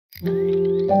I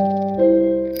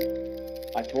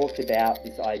talked about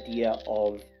this idea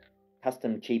of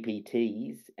custom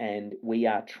GPTs, and we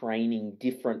are training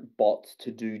different bots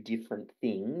to do different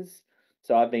things.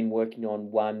 So I've been working on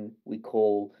one we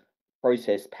call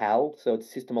Process Pal. So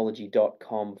it's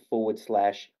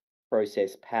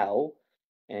systemology.com/Process Pal,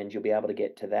 and you'll be able to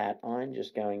get to that. I'm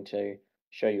just going to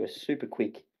show you a super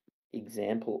quick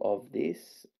example of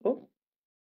this. Oh.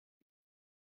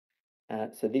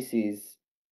 So this is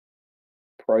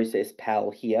Process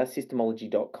Pal here,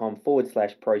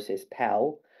 systemology.com/Process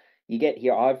Pal. You get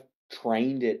here, I've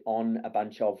trained it on a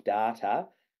bunch of data,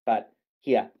 but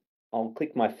here, I'll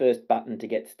click my first button to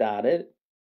get started,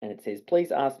 and it says,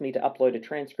 please ask me to upload a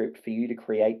transcript for you to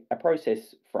create a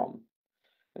process from.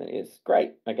 And it is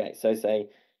great. Okay, so say,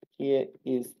 here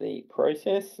is the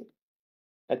process,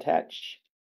 attach.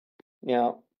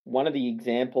 Now, one of the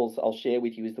examples I'll share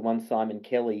with you is the one Simon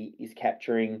Kelly is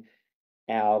capturing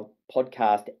our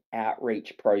podcast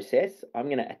outreach process. I'm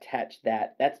going to attach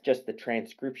that. That's just the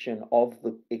transcription of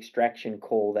the extraction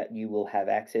call that you will have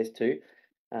access to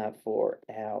for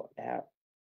our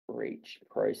outreach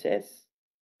process.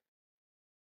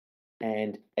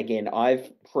 And again,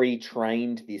 I've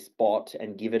pre-trained this bot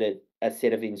and given it a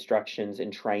set of instructions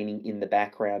and training in the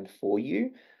background for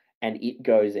you. And it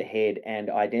goes ahead and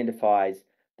identifies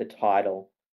the title,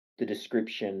 the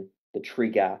description, the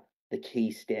trigger, the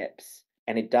key steps.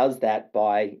 And it does that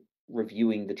by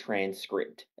reviewing the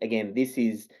transcript. Again, this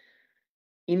is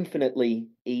infinitely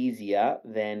easier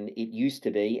than it used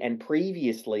to be. And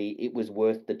previously, it was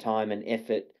worth the time and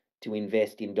effort to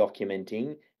invest in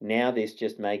documenting. Now this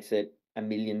just makes it a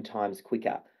million times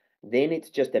quicker. Then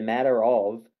it's just a matter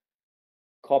of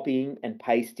copying and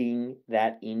pasting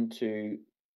that into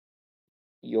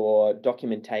your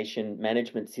documentation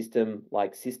management system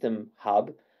like System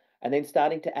Hub, and then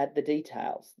starting to add the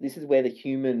details. This is where the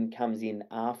human comes in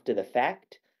after the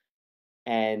fact,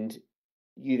 and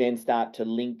you then start to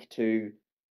link to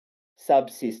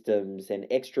subsystems and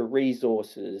extra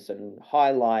resources and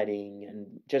highlighting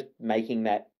and just making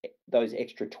those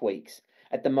extra tweaks.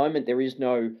 At the moment, there is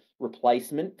no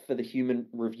replacement for the human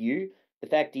review. The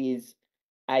fact is,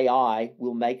 AI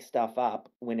will make stuff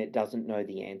up when it doesn't know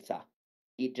the answer.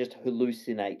 It just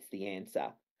hallucinates the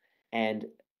answer. And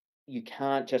you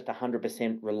can't just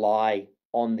 100% rely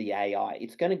on the AI.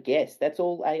 It's going to guess. That's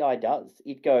all AI does.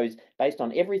 It goes, based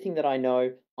on everything that I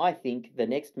know, I think the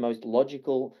next most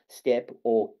logical step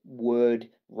or word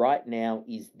right now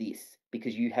is this,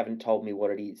 because you haven't told me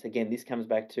what it is. Again, this comes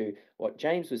back to what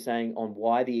James was saying on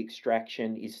why the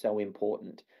extraction is so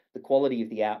important. The quality of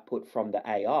the output from the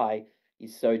AI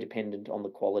is so dependent on the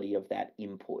quality of that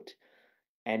input.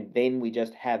 And then we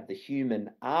just have the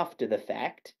human after the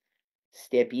fact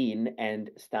step in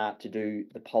and start to do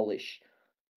the polish.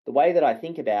 The way that I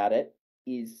think about it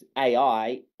is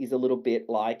AI is a little bit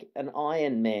like an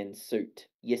Iron Man suit.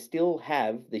 You still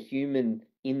have the human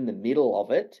in the middle of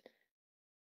it,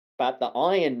 but the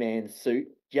Iron Man suit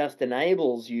just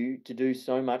enables you to do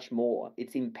so much more.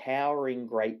 It's empowering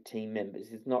great team members.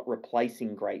 It's not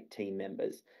replacing great team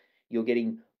members. You're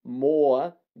getting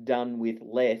more done with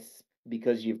less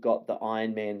because you've got the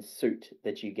Iron Man suit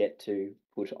that you get to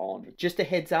put on. Just a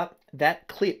heads up, that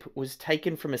clip was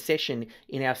taken from a session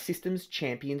in our Systems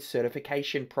Champions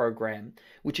Certification Program,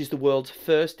 which is the world's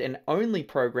first and only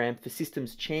program for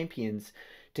systems champions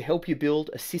to help you build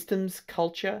a systems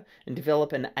culture and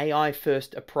develop an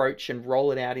AI-first approach and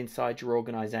roll it out inside your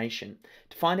organization.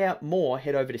 To find out more,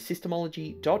 head over to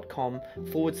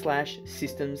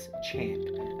systemology.com/systems champ,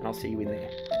 and I'll see you in there.